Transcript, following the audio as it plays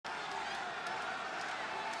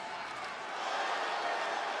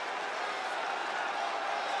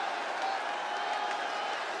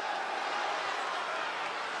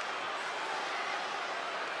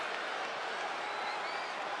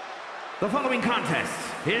The following contest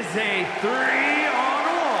is a 3-on-1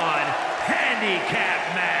 handicap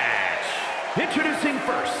match. Introducing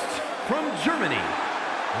first, from Germany,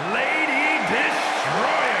 Lady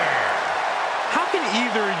Destroyer. How can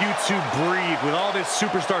either of you two breathe with all this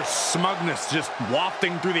superstar smugness just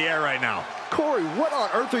wafting through the air right now? Corey, what on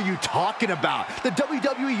earth are you talking about? The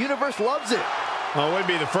WWE Universe loves it. Well, it wouldn't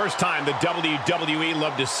be the first time the WWE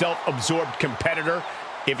loved a self-absorbed competitor,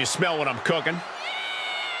 if you smell what I'm cooking.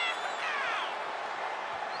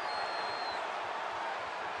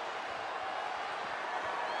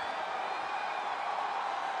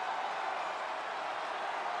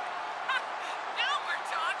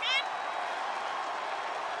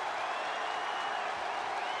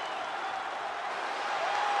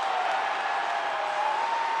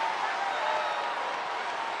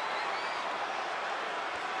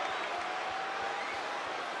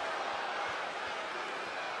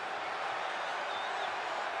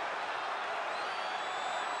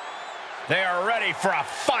 They are ready for a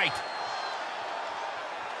fight.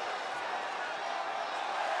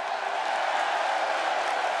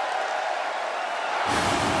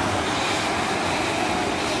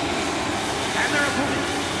 And their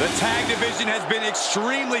opponent. The tag division has been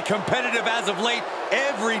extremely competitive as of late.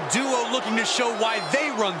 Every duo looking to show why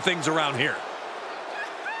they run things around here.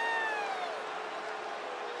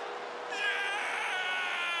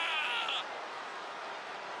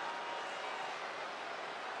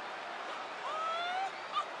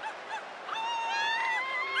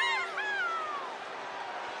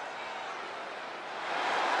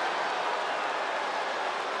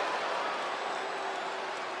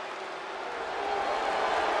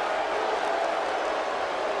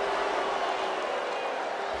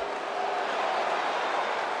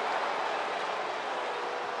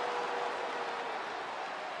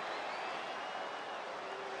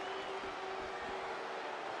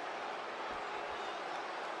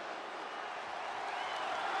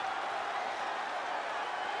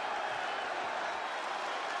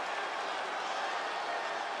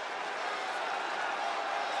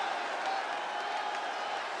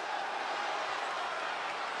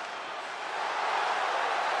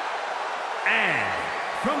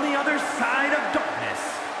 And from the other side of darkness,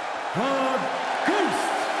 the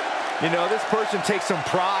Ghost. You know, this person takes some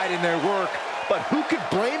pride in their work, but who could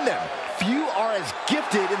blame them? Few are as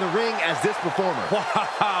gifted in the ring as this performer.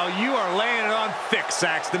 Wow, you are laying it on thick,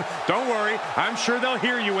 Saxton. Don't worry, I'm sure they'll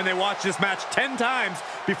hear you when they watch this match 10 times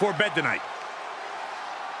before bed tonight.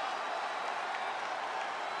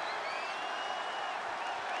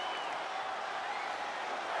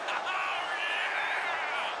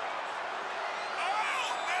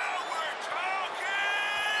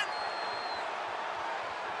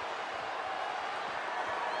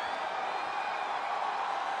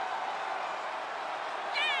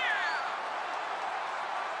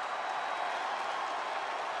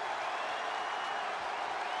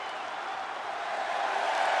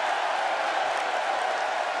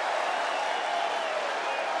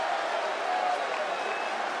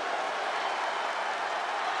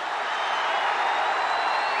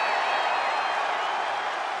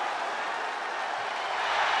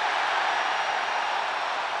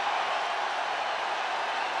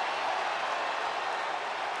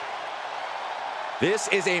 This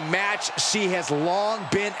is a match she has long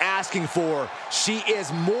been asking for. She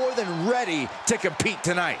is more than ready to compete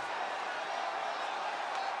tonight.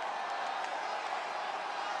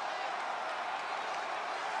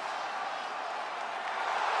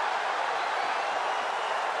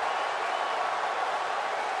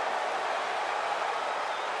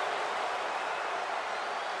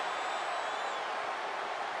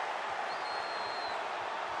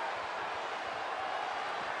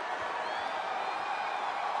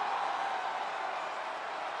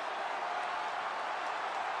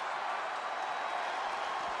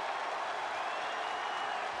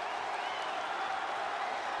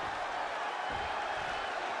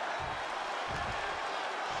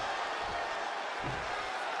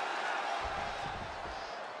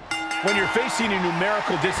 When you're facing a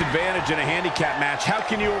numerical disadvantage in a handicap match, how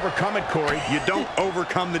can you overcome it, Corey? You don't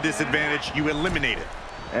overcome the disadvantage, you eliminate it.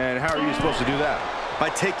 And how are you supposed to do that? By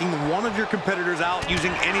taking one of your competitors out using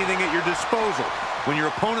anything at your disposal. When your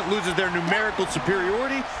opponent loses their numerical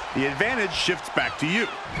superiority, the advantage shifts back to you.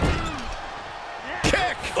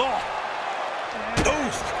 Kick! Oh!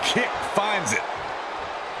 Oof! Kick finds it.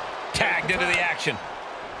 Tagged into the action.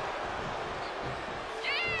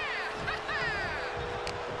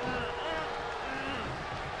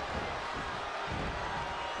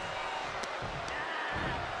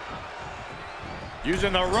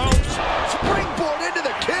 Using the ropes. Springboard into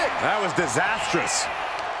the kick. That was disastrous.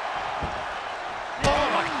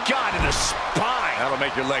 the spine. That'll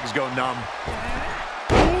make your legs go numb.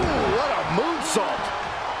 Ooh, what a moonsault.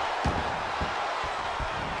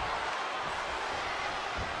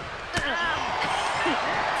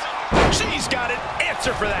 She's got an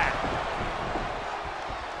answer for that.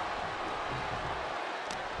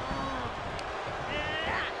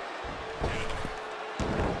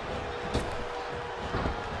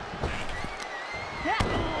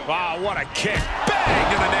 Wow, what a kick.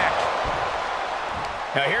 Bang to the neck.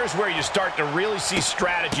 Now here's where you start to really see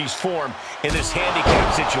strategies form in this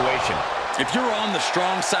handicap situation. If you're on the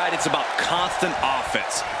strong side, it's about constant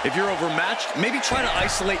offense. If you're overmatched, maybe try to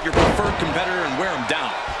isolate your preferred competitor and wear him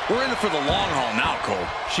down. We're in it for the long haul now, Cole.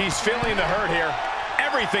 She's feeling the hurt here.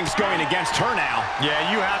 Everything's going against her now.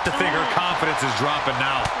 Yeah, you have to think her confidence is dropping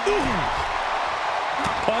now.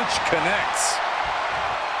 Punch connects.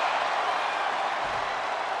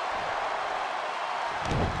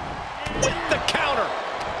 With the counter.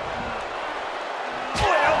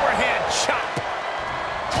 An overhand chop.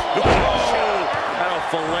 Oh, that'll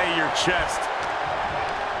fillet your chest.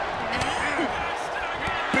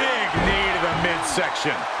 Big knee to the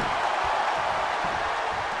midsection.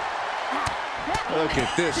 Look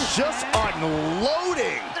at this, just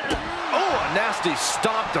unloading. Oh, a nasty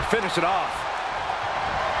stomp to finish it off.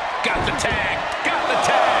 Got the tag. Got the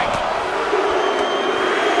tag.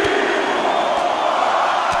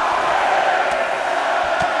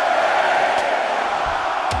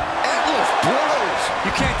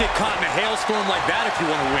 You can't get caught in a hailstorm like that if you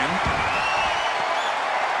want to win.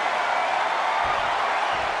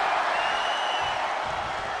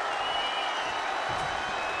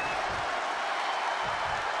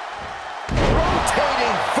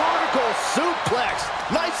 Rotating vertical suplex.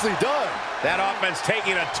 Nicely done. That offense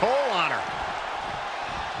taking a toll on her.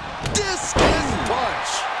 Discus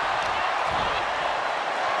punch.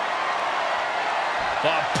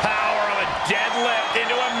 The power of a deadlift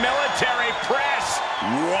into a military press.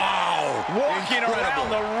 Wow. Walking Incredible. around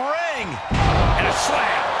the ring. And a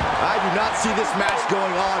slam. I do not see this match going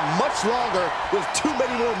on much longer with too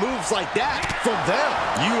many more moves like that from them.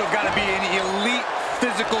 You have got to be in elite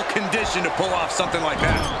physical condition to pull off something like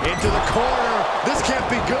that. Into the corner. This can't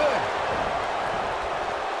be good.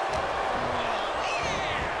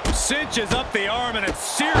 Cinches up the arm and a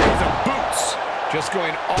series of boots. Just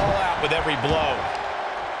going all out with every blow.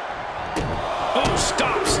 Oh,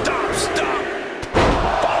 stop, stop, stop.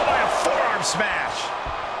 Followed by a forearm smash.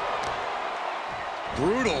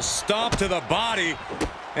 Brutal stomp to the body.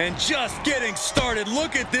 And just getting started.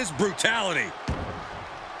 Look at this brutality.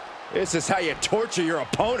 This is how you torture your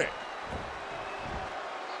opponent.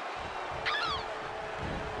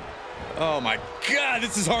 Oh my God,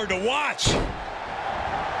 this is hard to watch.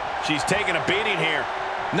 She's taking a beating here.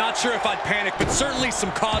 Not sure if I'd panic, but certainly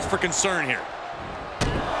some cause for concern here.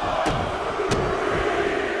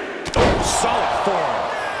 Oh, solid forearm.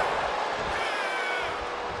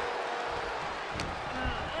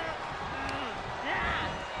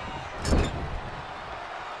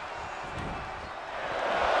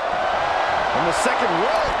 On the second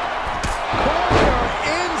rope. Corner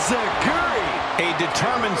enziguri. A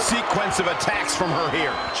determined sequence of attacks from her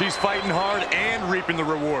here. She's fighting hard and reaping the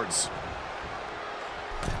rewards.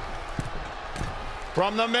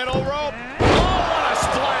 From the middle rope. Oh, what a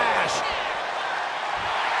splash.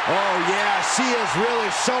 Oh, yeah, she is really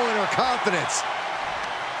showing her confidence.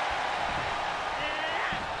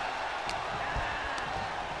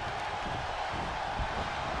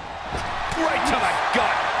 Right to the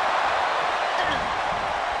gut.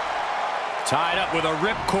 Tied up with a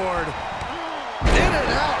ripcord. In and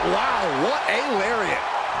out. Wow, what a lariat.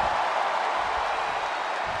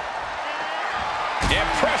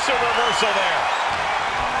 Impressive reversal there.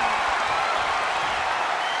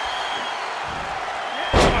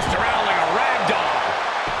 Tossed around like a rag doll.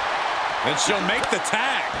 And she'll make the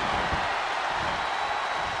tag.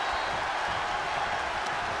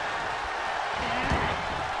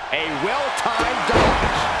 A well-timed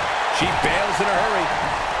dodge. She bails in a hurry.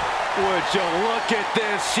 Would you look at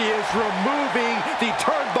this? She is removing the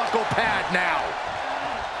turnbuckle pad now.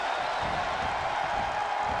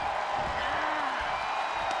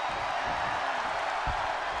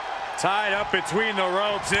 Tied up between the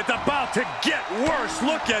ropes. It's about to get worse.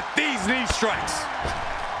 Look at these knee strikes.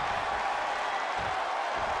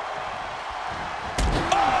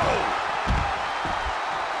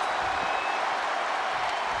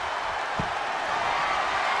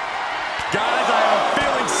 Guys, I have a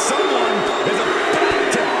feeling someone is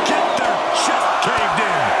about to get their chest caved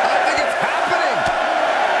in. I think it's happening.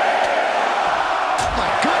 My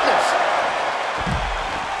goodness.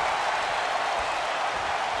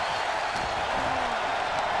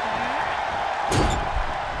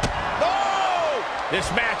 This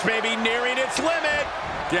match may be nearing its limit.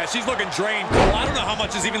 Yeah, she's looking drained, Cole. I don't know how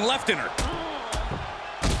much is even left in her.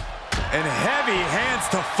 And heavy hands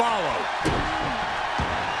to follow.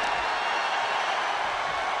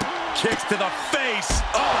 Kicks to the face.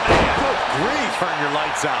 Oh, man. Good grief. Turn your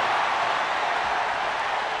lights out.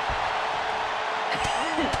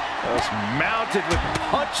 Just mounted with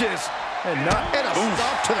punches. And a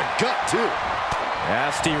stop to the gut, too.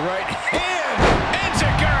 Nasty right hand.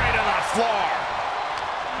 Enziguri to the floor.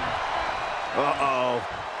 Uh-oh.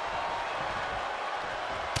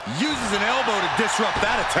 Uses an elbow to disrupt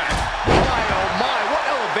that attack. My, oh my, what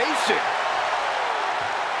elevation.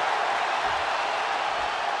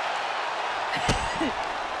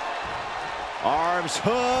 Arms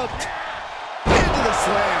hooked. Into the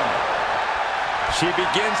slam. She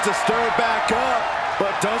begins to stir back up,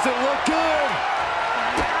 but doesn't look good.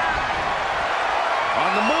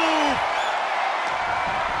 On the move.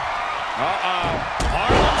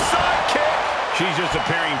 Harlem sidekick. She's just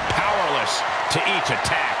appearing powerless to each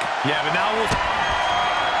attack. Yeah, but now we'll...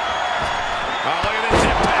 Oh, look at this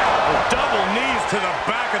impact. Double knees to the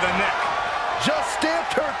back of the neck. Just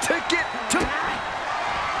stamped her ticket to...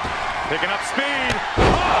 Picking up speed.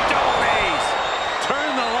 Oh, double knees.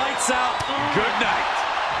 Turn the lights out. Good night.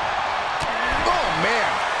 Oh,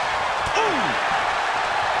 man. Boom.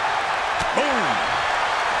 Boom.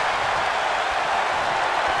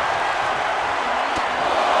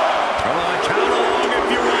 Come on, count along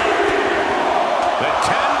if you want. The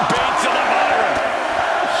 10 beats of the veteran.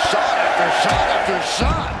 Shot after shot after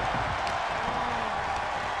shot.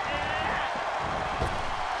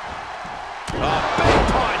 Big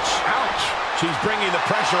punch. Ouch. She's bringing the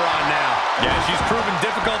pressure on now. Yeah, she's proven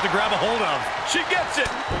difficult to grab a hold of. She gets it.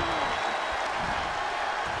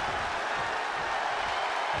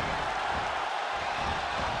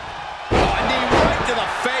 Oh, a knee right to the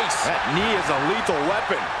face. That knee is a lethal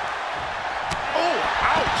weapon. Oh,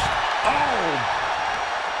 ouch. Oh.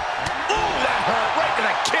 Oh, that hurt right to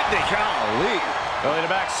the kidney. Golly. Belly to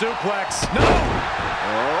back suplex. No.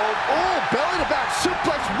 Oh, belly to back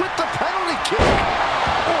suplex with the penalty kick.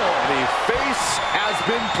 Oh, the face has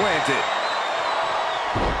been planted.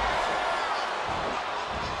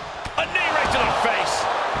 A knee right to the face.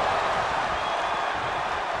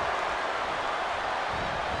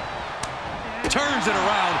 Turns it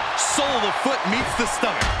around. Sole of the foot meets the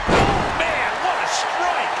stomach. Oh, man, what a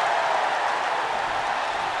strike.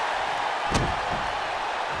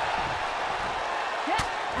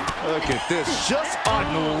 Look at this, just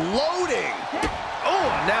unloading. Oh,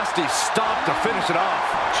 a nasty stop to finish it off.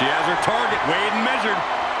 She has her target weighed and measured.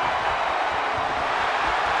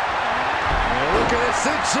 And look at it,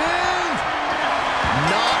 cinching.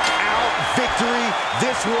 Knockout victory.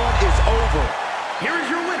 This one is over. Here is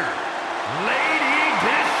your winner, Lady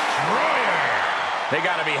Destroyer. They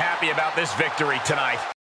got to be happy about this victory tonight.